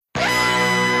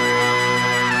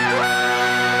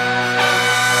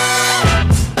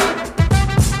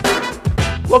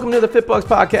Welcome to the FitBucks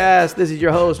Podcast. This is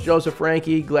your host, Joseph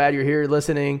Frankie. Glad you're here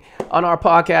listening. On our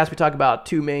podcast, we talk about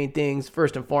two main things.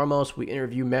 First and foremost, we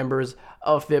interview members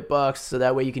of FitBucks so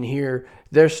that way you can hear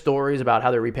their stories about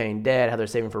how they're repaying debt, how they're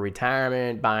saving for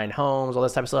retirement, buying homes, all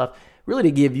this type of stuff, really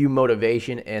to give you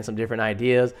motivation and some different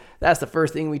ideas. That's the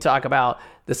first thing we talk about.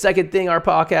 The second thing our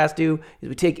podcasts do is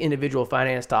we take individual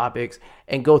finance topics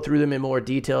and go through them in more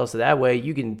detail so that way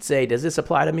you can say, does this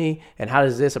apply to me and how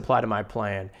does this apply to my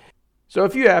plan? So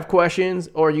if you have questions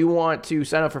or you want to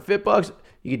sign up for FitBucks,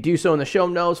 you can do so in the show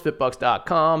notes,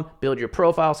 fitbucks.com. Build your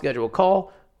profile, schedule a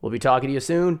call. We'll be talking to you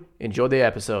soon. Enjoy the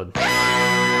episode.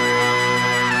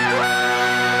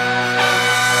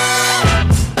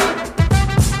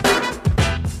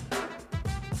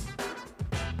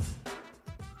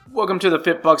 Welcome to the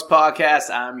FitBucks Podcast.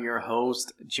 I'm your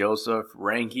host, Joseph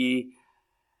Ranke.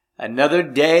 Another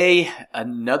day,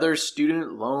 another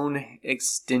student loan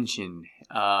extension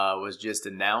was just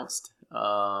announced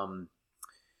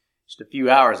just a few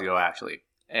hours ago, actually.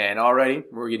 And already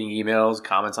we're getting emails,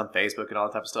 comments on Facebook, and all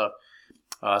that type of stuff.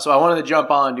 So I wanted to jump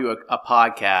on and do a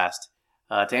podcast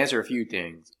to answer a few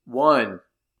things. One,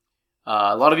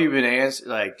 a lot of you have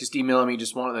been just emailing me,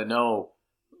 just wanting to know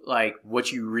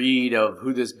what you read of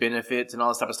who this benefits and all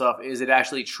this type of stuff. Is it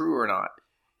actually true or not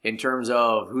in terms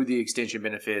of who the extension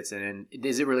benefits, and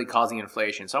is it really causing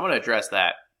inflation? So I'm going to address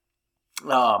that.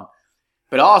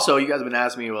 But also, you guys have been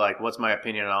asking me, what's my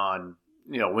opinion on,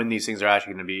 when these things are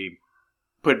actually going to be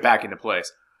put back into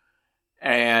place.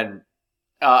 And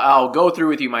I'll go through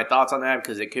with you my thoughts on that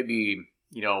because it could be,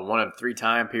 one of 3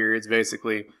 time periods,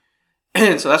 basically.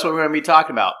 And so that's what we're going to be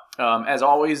talking about. As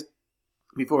always,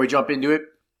 before we jump into it,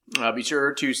 be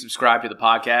sure to subscribe to the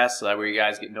podcast so that way you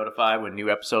guys get notified when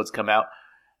new episodes come out.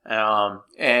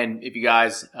 And if you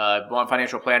guys want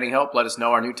financial planning help, let us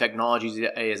know. Our new technology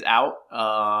is out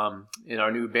in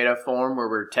our new beta form where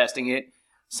we're testing it,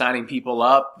 signing people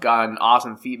up, gotten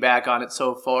awesome feedback on it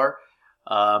so far.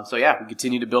 So we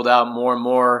continue to build out more and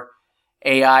more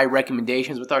AI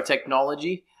recommendations with our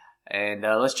technology. And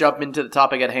let's jump into the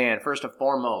topic at hand. First and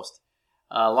foremost,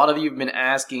 a lot of you have been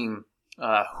asking,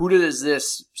 who does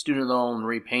this student loan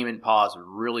repayment pause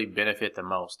really benefit the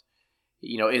most?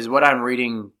 Is what I'm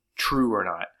reading true or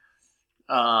not?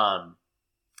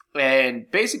 And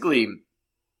basically,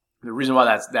 the reason why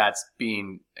that's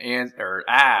being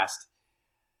asked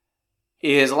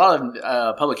is a lot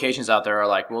of publications out there are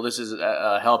like, well, this is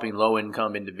helping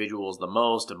low-income individuals the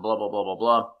most and blah, blah, blah,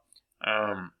 blah,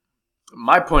 blah.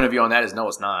 My point of view on that is no,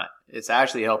 it's not. It's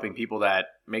actually helping people that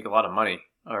make a lot of money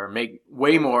or make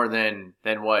way more than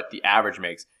what the average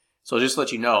makes. So just to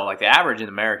let you know, the average in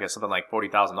America is something like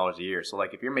 $40,000 a year. So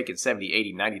if you're making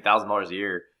 $70,000, $80,000, $90,000 a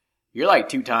year, you're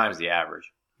 2 times the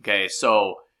average. Okay,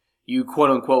 so you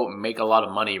quote unquote make a lot of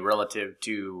money relative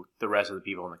to the rest of the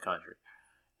people in the country.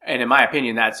 And in my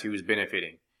opinion, that's who's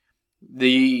benefiting.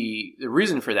 The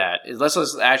reason for that is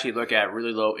let's actually look at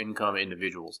really low income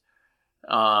individuals.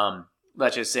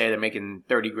 Let's just say they're making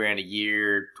 $30,000 a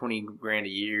year, $20,000 a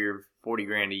year,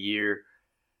 $40,000 a year.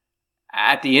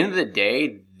 At the end of the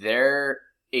day, their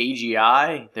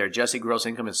AGI, their adjusted gross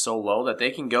income, is so low that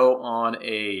they can go on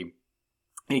a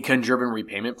income-driven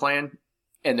repayment plan,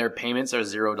 and their payments are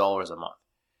 $0 a month.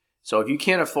 So if you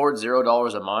can't afford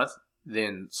 $0 a month,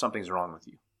 then something's wrong with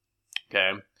you.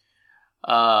 Okay.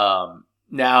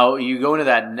 Now you go into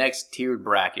that next tiered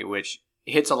bracket, which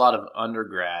hits a lot of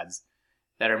undergrads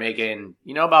that are making,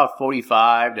 about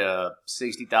 $45,000 to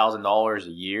 $60,000 a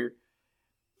year.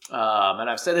 And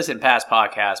I've said this in past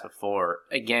podcasts before.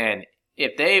 Again,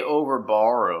 if they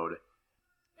overborrowed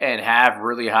and have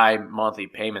really high monthly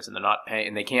payments and they're not paying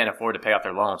and they can't afford to pay off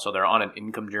their loan, so they're on an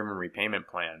income-driven repayment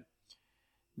plan,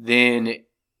 then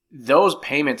those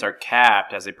payments are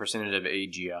capped as a percentage of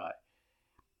AGI.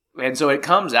 And so it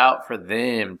comes out for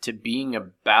them to being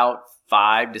about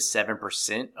 5 to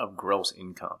 7% of gross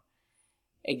income.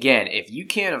 Again, if you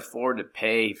can't afford to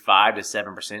pay 5 to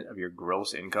 7% of your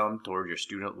gross income towards your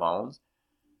student loans,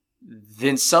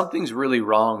 then something's really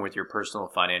wrong with your personal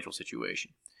financial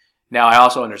situation. Now, I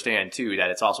also understand, too,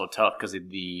 that it's also tough because of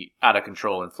the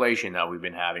out-of-control inflation that we've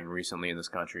been having recently in this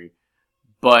country.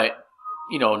 But,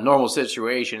 normal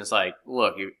situation is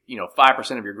look,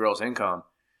 5% of your gross income,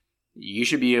 you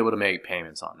should be able to make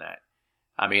payments on that.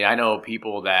 I mean, I know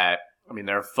people that,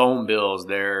 their phone bills,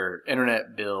 their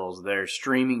internet bills, their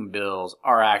streaming bills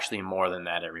are actually more than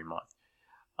that every month.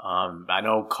 I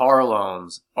know car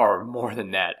loans are more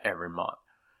than that every month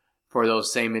for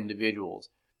those same individuals.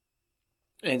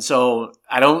 And so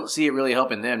I don't see it really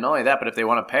helping them. Not only that, but if they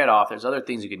want to pay it off, there's other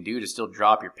things you can do to still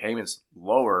drop your payments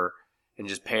lower and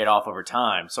just pay it off over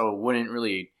time. So it wouldn't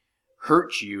really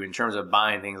hurt you in terms of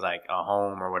buying things like a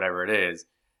home or whatever it is.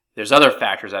 There's other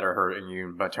factors that are hurting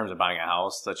you in terms of buying a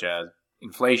house, such as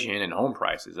inflation and home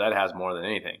prices. That has more than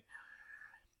anything.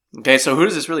 Okay, so who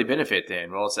does this really benefit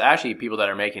then? Well, it's actually people that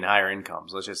are making higher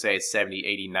incomes. Let's just say it's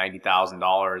 $70,000, $80,000,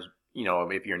 $90,000. You know,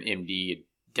 if you're an MD, a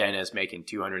dentist making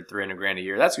 $200,000, $300,000 a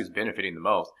year, that's who's benefiting the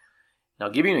most. Now,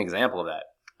 I'll give you an example of that.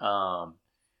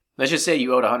 Let's just say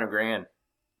you owed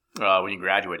 $100,000 when you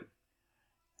graduated,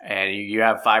 and you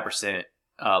have 5%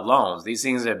 loans. These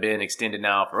things have been extended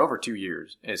now for over 2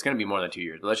 years. It's going to be more than 2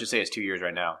 years, but let's just say it's 2 years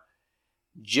right now.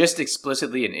 Just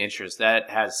explicitly in interest, that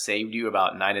has saved you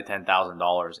about $9,000 to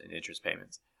 $10,000 in interest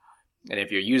payments. And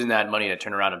if you're using that money to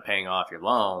turn around and paying off your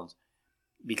loans,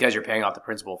 because you're paying off the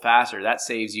principal faster, that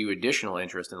saves you additional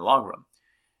interest in the long run.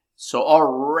 So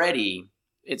already,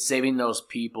 it's saving those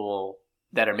people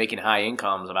that are making high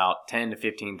incomes about $10,000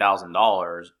 to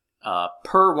 $15,000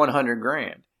 per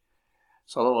 $100,000.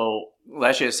 So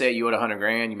let's just say you owe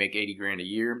 $100,000, you make $80,000 a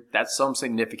year. That's some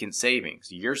significant savings.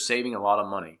 You're saving a lot of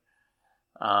money.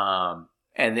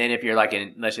 And then if you're like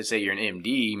let's just say you're an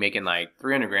MD making like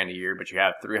 $300,000 a year, but you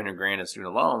have $300,000 in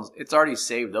student loans, it's already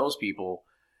saved those people,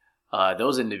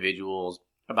 those individuals,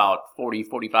 about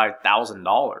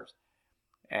 $40,000-$45,000.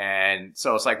 And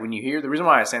so it's like when you hear, the reason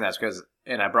why I'm saying that is because,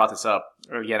 and I brought this up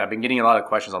again, I've been getting a lot of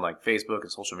questions on like Facebook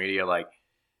and social media, like,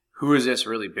 who is this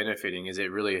really benefiting? Is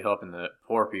it really helping the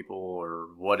poor people, or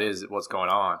what's going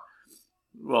on?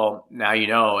 Well, now you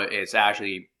know it's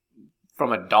actually,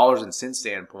 from a dollars and cents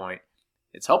standpoint,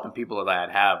 it's helping people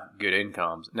that have good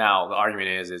incomes. Now, the argument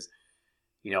is,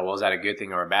 well, is that a good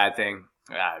thing or a bad thing?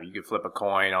 You could flip a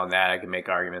coin on that. I can make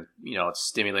arguments. It's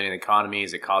stimulating the economy.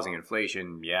 Is it causing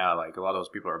inflation? Yeah, like a lot of those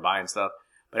people are buying stuff.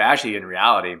 But actually, in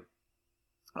reality,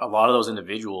 a lot of those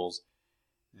individuals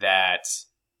that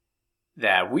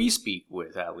we speak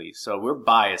with, at least, so we're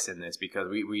biased in this because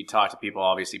we talk to people,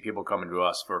 obviously, people coming to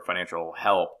us for financial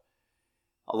help.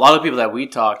 A lot of people that we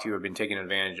talk to have been taking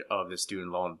advantage of the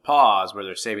student loan pause, where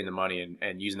they're saving the money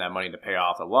and using that money to pay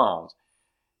off the loans.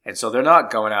 And so they're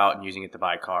not going out and using it to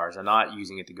buy cars. They're not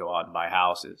using it to go out and buy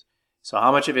houses. So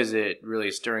how much of it is it really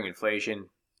stirring inflation?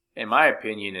 In my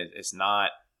opinion, it's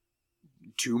not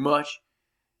too much,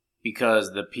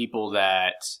 because the people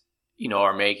that,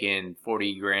 are making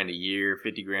 $40,000 a year,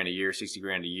 $50,000 a year,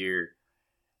 $60,000 a year,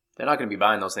 they're not going to be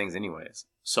buying those things anyways.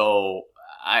 So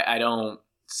I don't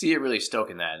see it really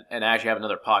stoking that. And I actually have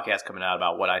another podcast coming out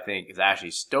about what I think is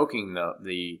actually stoking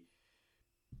the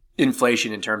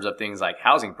inflation in terms of things like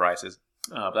housing prices.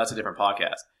 But that's a different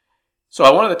podcast. So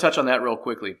I wanted to touch on that real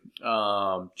quickly.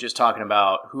 Just talking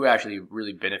about who actually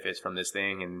really benefits from this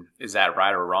thing, and is that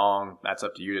right or wrong? That's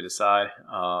up to you to decide.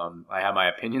 I have my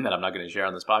opinion that I'm not going to share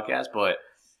on this podcast, but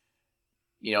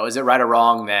is it right or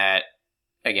wrong that,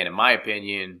 again, in my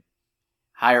opinion,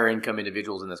 higher income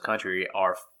individuals in this country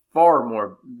are far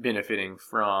more benefiting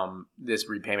from this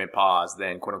repayment pause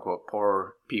than quote unquote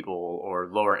poor people or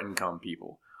lower income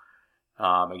people?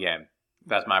 Again,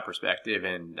 that's my perspective,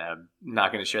 and I'm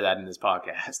not going to share that in this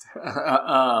podcast.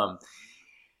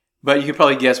 But you can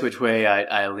probably guess which way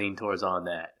I lean towards on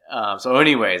that. So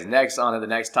anyways, next on to the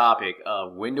next topic.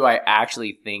 When do I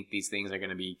actually think these things are going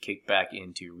to be kicked back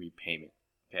into repayment?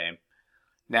 Okay.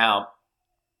 Now,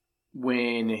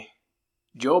 when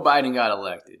Joe Biden got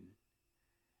elected,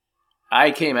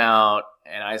 I came out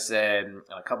and I said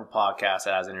on a couple podcasts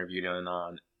that I was interviewed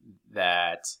on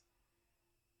that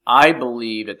I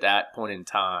believed at that point in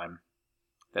time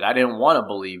that I didn't want to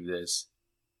believe this,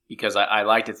 because I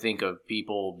like to think of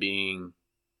people being,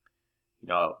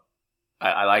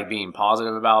 I like being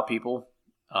positive about people,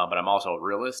 but I'm also a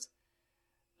realist.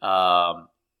 I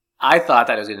thought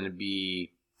that it was going to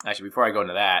be, actually, before I go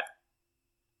into that,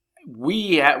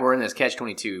 we're in this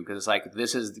catch-22, because it's like,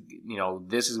 this is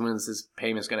when this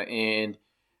payment's going to end.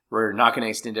 We're not going to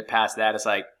extend it past that. It's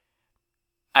like,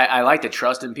 I like to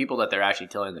trust in people that they're actually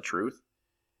telling the truth.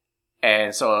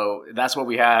 And so that's what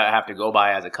we have to go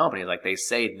by as a company. Like, they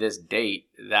say this date,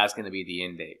 that's going to be the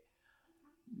end date.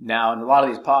 Now, in a lot of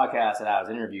these podcasts that I was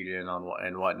interviewed in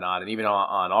and whatnot, and even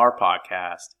on our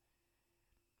podcast,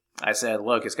 I said,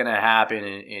 look, it's going to happen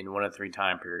in one of 3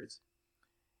 time periods.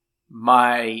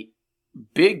 My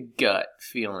big gut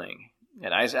feeling,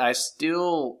 and I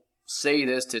still say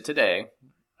this to today,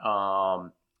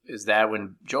 is that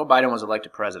when Joe Biden was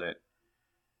elected president,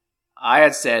 I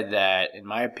had said that, in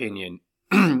my opinion,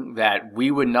 that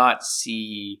we would not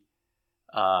see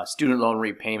student loan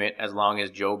repayment as long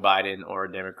as Joe Biden or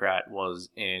a Democrat was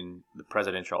in the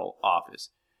presidential office.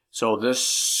 So the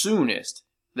soonest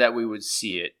that we would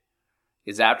see it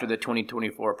is after the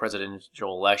 2024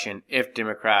 presidential election, if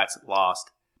Democrats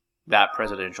lost that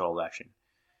presidential election.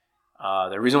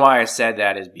 The reason why I said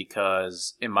that is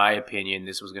because, in my opinion,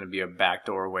 this was going to be a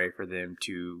backdoor way for them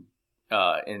to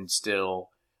instill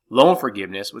loan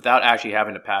forgiveness without actually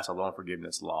having to pass a loan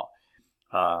forgiveness law.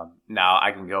 Now,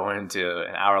 I can go into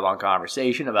an hour-long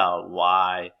conversation about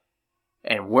why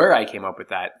and where I came up with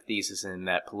that thesis and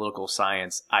that political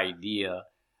science idea,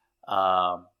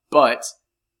 but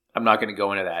I'm not going to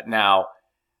go into that. Now,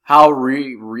 how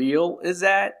real is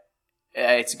that?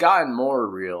 It's gotten more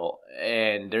real,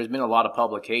 and there's been a lot of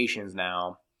publications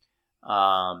now,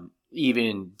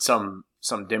 even some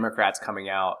Democrats coming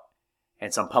out,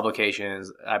 and some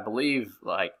publications, I believe,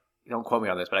 like, don't quote me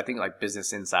on this, but I think like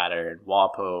Business Insider and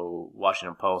WAPO,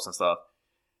 Washington Post and stuff,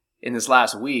 in this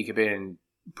last week have been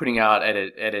putting out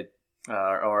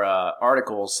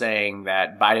articles saying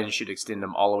that Biden should extend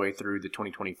them all the way through the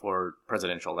 2024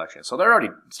 presidential election. So they're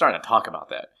already starting to talk about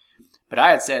that. But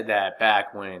I had said that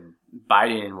back when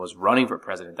Biden was running for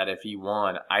president, that if he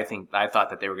won, I thought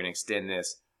that they were going to extend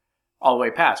this all the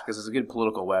way past because it's a good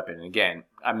political weapon. And again,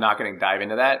 I'm not going to dive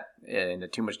into that into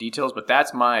too much details, but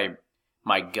that's my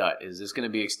gut. Is this going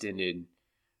to be extended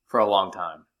for a long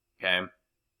time? Okay.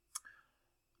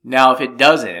 Now, if it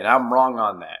doesn't, and I'm wrong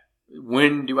on that,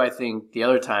 when do I think the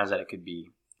other times that it could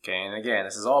be? Okay. And again,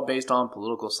 this is all based on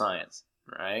political science,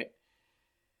 right?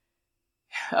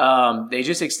 They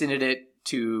just extended it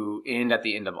to end at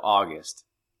the end of August.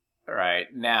 All right.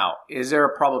 Now, is there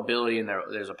a probability and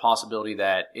there's a possibility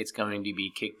that it's going to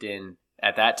be kicked in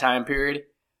at that time period?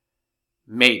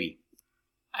 Maybe.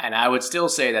 And I would still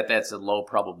say that that's a low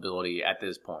probability at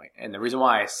this point. And the reason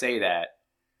why I say that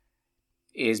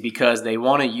is because they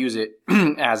want to use it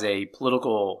as a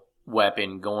political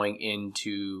weapon going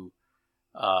into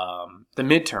the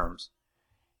midterms.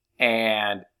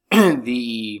 And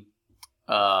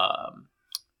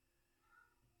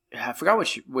I forgot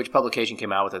which publication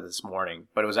came out with it this morning,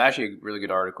 but it was actually a really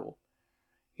good article.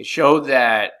 It showed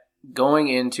that going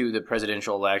into the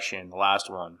presidential election, the last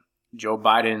one, Joe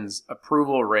Biden's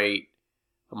approval rate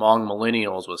among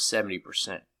millennials was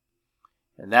 70%.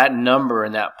 And that number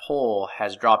in that poll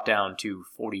has dropped down to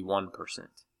 41%.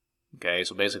 Okay,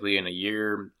 so basically in a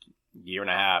year and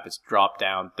a half, it's dropped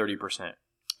down 30%.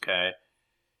 Okay.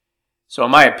 So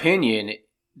in my opinion,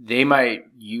 they might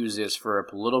use this for a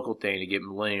political thing to get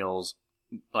millennials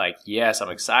like, yes, I'm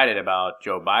excited about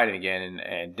Joe Biden again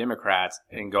and Democrats,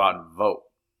 and go out and vote.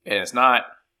 And it's not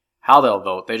how they'll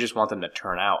vote. They just want them to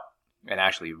turn out and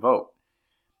actually vote.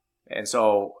 And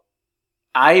so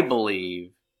I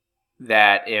believe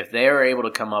that if they are able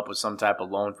to come up with some type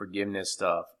of loan forgiveness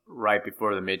stuff right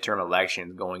before the midterm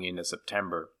elections going into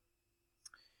September,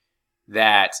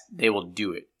 that they will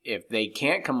do it. If they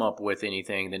can't come up with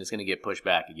anything, then it's going to get pushed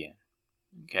back again.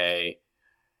 Okay.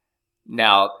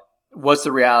 Now, what's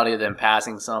the reality of them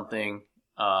passing something?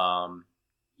 In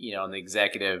the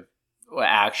executive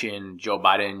action, Joe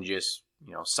Biden just,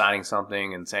 signing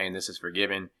something and saying this is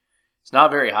forgiven. It's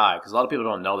not very high because a lot of people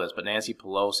don't know this, but Nancy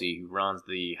Pelosi, who runs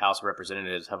the House of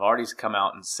Representatives, have already come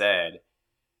out and said,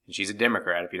 and she's a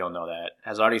Democrat if you don't know that,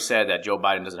 has already said that Joe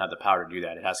Biden doesn't have the power to do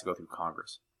that. It has to go through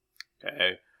Congress.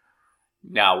 Okay.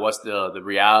 Now, what's the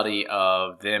reality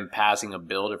of them passing a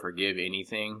bill to forgive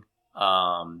anything?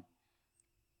 It's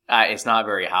not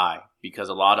very high because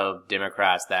a lot of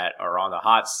Democrats that are on the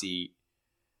hot seat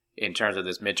in terms of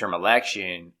this midterm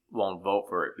election won't vote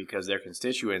for it because their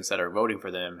constituents that are voting for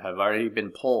them have already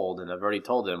been polled and have already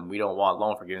told them we don't want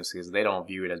loan forgiveness because they don't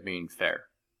view it as being fair.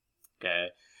 Okay.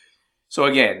 So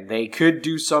again, they could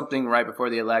do something right before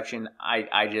the election.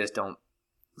 I just don't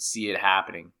see it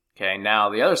happening. Okay. Now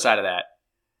the other side of that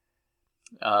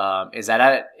is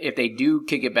that if they do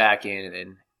kick it back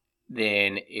in,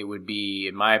 then it would be,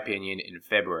 in my opinion, in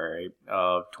February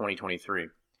of 2023.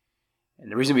 And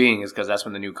the reason being is because that's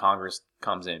when the new Congress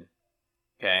comes in.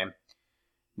 Okay.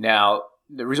 Now,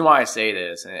 the reason why I say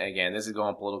this, and again, this is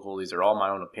going political. These are all my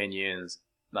own opinions.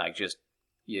 Like, just,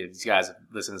 these guys have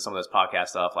listened to some of this podcast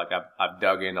stuff. Like, I've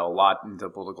dug in a lot into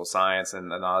political science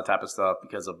and all that type of stuff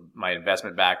because of my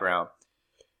investment background.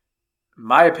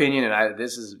 My opinion, and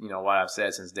this is, what I've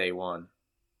said since day one,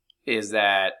 is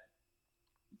that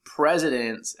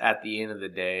presidents, at the end of the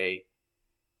day,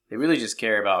 they really just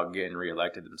care about getting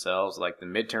reelected themselves. Like, the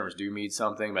midterms do mean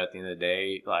something, but at the end of the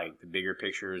day, like, the bigger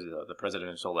picture is the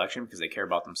presidential election because they care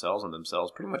about themselves and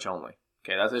themselves pretty much only.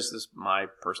 Okay, that's just my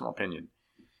personal opinion.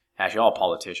 Actually, all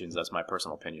politicians, that's my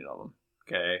personal opinion of them.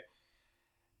 Okay,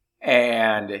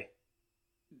 and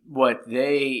what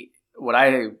I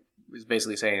was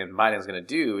basically saying Biden's going to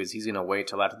do is he's going to wait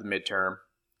till after the midterm.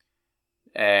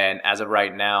 And as of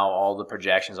right now, all the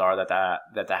projections are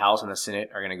that the House and the Senate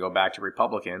are going to go back to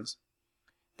Republicans.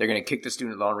 they're going to kick the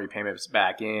student loan repayments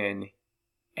back in,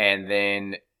 and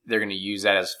then they're going to use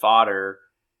that as fodder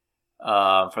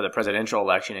for the presidential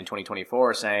election in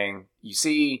 2024, saying, you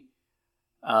see,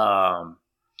 we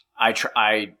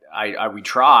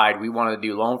tried. We wanted to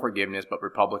do loan forgiveness, but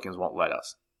Republicans won't let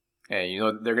us.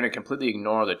 And, they're going to completely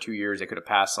ignore the 2 years they could have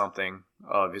passed something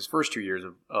of his first 2 years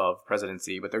of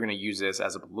presidency, but they're going to use this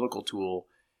as a political tool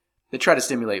to try to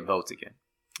stimulate votes again,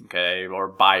 okay, or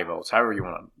buy votes, however you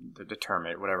want to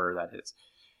determine it, whatever that is.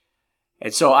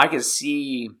 And so I can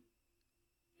see,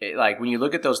 when you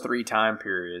look at those 3 time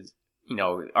periods,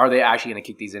 are they actually going to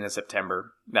kick these in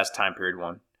September? That's time period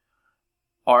 1.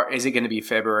 Or is it going to be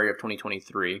February of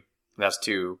 2023? That's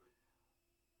 2.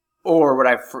 Or what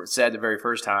I said the very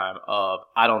first time of,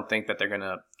 I don't think that they're going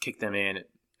to kick them in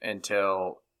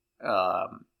until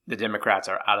the Democrats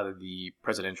are out of the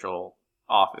presidential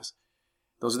office.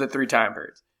 Those are the 3 time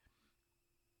periods.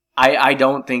 I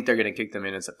don't think they're going to kick them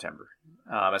in September,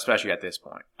 especially at this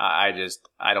point. I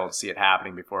don't see it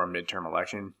happening before a midterm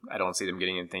election. I don't see them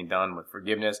getting anything done with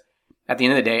forgiveness. At the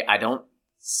end of the day, I don't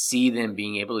see them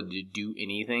being able to do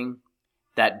anything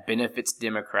that benefits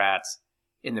Democrats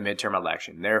in the midterm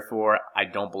election. Therefore, I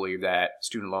don't believe that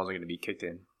student loans are going to be kicked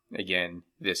in again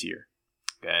this year.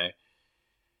 Okay.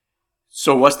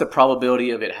 So what's the probability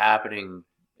of it happening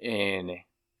in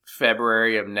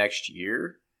February of next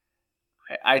year?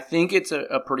 I think it's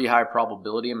a pretty high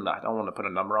probability. I don't want to put a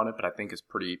number on it, but I think it's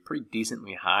pretty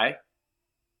decently high.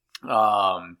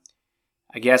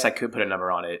 I guess I could put a number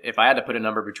on it. If I had to put a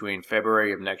number between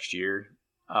February of next year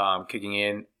kicking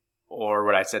in, or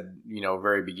what I said,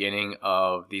 very beginning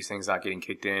of these things not getting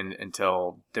kicked in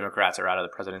until Democrats are out of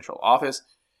the presidential office,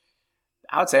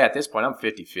 I would say at this point I'm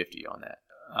 50-50 on that.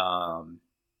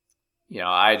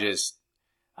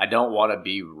 I don't want to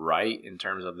be right in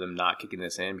terms of them not kicking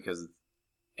this in because,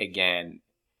 again,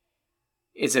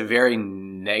 it's a very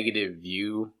negative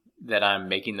view that I'm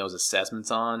making those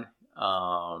assessments on.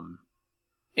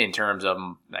 In terms of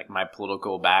my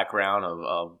political background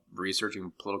of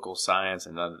researching political science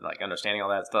and understanding all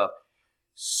that stuff.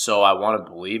 So I want to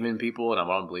believe in people and I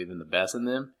want to believe in the best in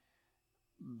them.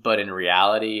 But in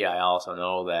reality, I also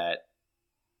know that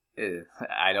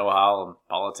I know how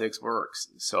politics works.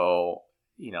 So,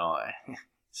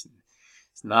 it's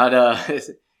not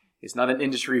an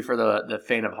industry for the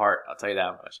faint of heart. I'll tell you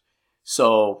that much.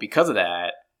 So because of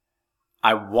that,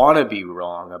 I want to be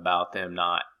wrong about them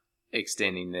not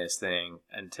extending this thing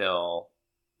until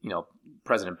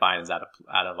President Biden's out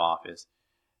of office,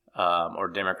 or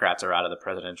Democrats are out of the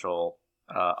presidential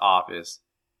office.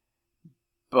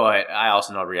 But I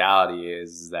also know reality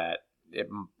is that it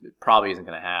probably isn't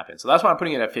going to happen. So that's why I'm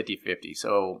putting it at 50-50.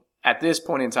 So at this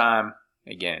point in time,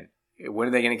 again, when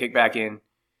are they going to kick back in?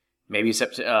 Maybe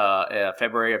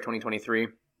February of 2023.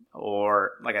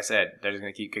 Or, like I said, they're just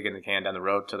going to keep kicking the can down the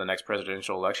road to the next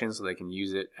presidential election so they can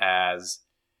use it as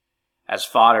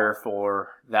fodder for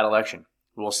that election.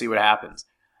 We'll see what happens.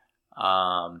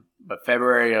 But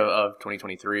February of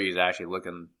 2023 is actually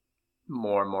looking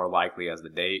more and more likely as the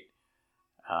date.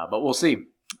 But we'll see.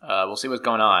 We'll see what's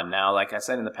going on. Now, like I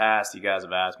said in the past, you guys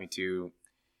have asked me to,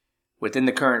 within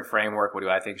the current framework, what do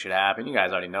I think should happen? You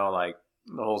guys already know,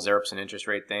 the whole 0% interest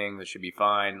rate thing, that should be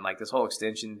fine. This whole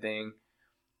extension thing,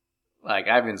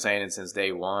 I've been saying it since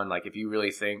day one. If you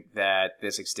really think that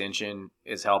this extension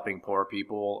is helping poor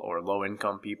people or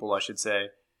low-income people, I should say,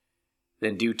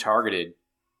 then do targeted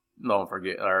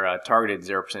targeted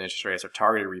 0% interest rates or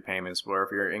targeted repayments, where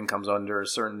if your income's under a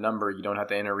certain number, you don't have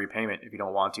to enter a repayment if you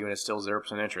don't want to, and it's still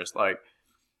 0% interest.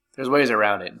 There's ways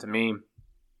around it. And to me,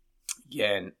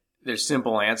 again, there's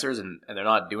simple answers, and they're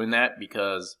not doing that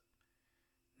because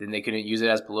then they couldn't use it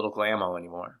as political ammo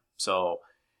anymore. So,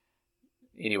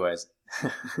 anyways,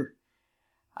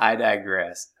 I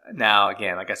digress. Now,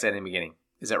 again, like I said in the beginning,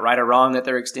 is it right or wrong that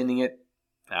they're extending it?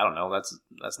 I don't know.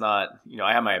 That's not,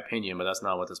 I have my opinion, but that's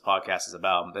not what this podcast is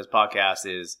about. This podcast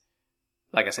is,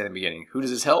 like I said in the beginning, who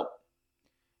does this help?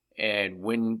 And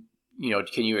when,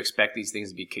 can you expect these things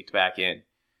to be kicked back in?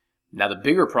 Now, the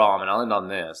bigger problem, and I'll end on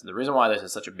this, the reason why this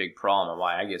is such a big problem and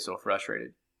why I get so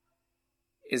frustrated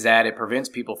is that it prevents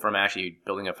people from actually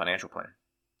building a financial plan.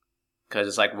 Because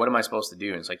it's what am I supposed to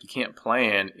do? And it's you can't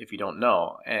plan if you don't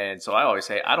know. And so I always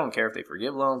say, I don't care if they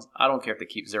forgive loans. I don't care if they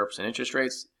keep 0% interest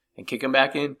rates and kick them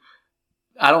back in.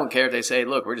 I don't care if they say,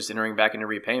 look, we're just entering back into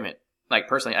repayment.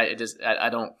 Personally, I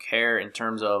don't care in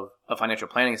terms of a financial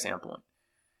planning standpoint.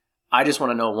 I just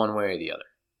want to know one way or the other.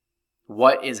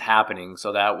 What is happening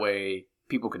so that way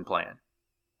people can plan.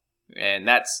 And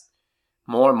that's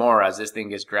more and more as this thing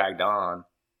gets dragged on.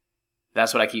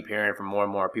 That's what I keep hearing from more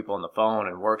and more people on the phone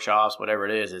and workshops, whatever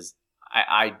it is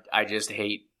I just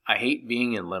hate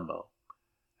being in limbo.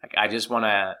 Like, I just want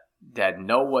to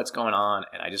know what's going on,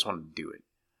 and I just want to do it.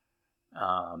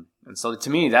 And so to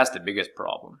me, that's the biggest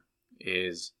problem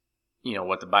is,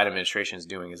 what the Biden administration is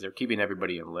doing is they're keeping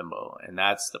everybody in limbo. And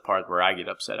that's the part where I get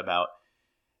upset about,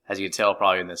 as you can tell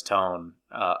probably in this tone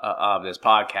of this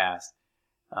podcast.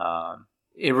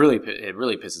 It really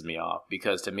pisses me off,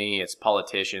 because to me, it's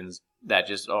politicians that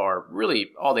just are really,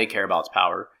 all they care about is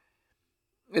power.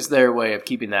 It's their way of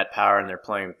keeping that power, and they're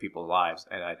playing with people's lives.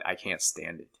 And I can't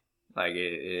stand it. Like,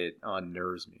 it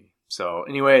unnerves me. So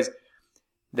anyways,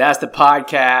 that's the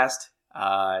podcast.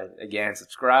 Again,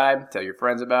 subscribe, tell your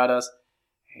friends about us,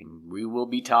 and we will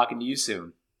be talking to you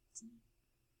soon.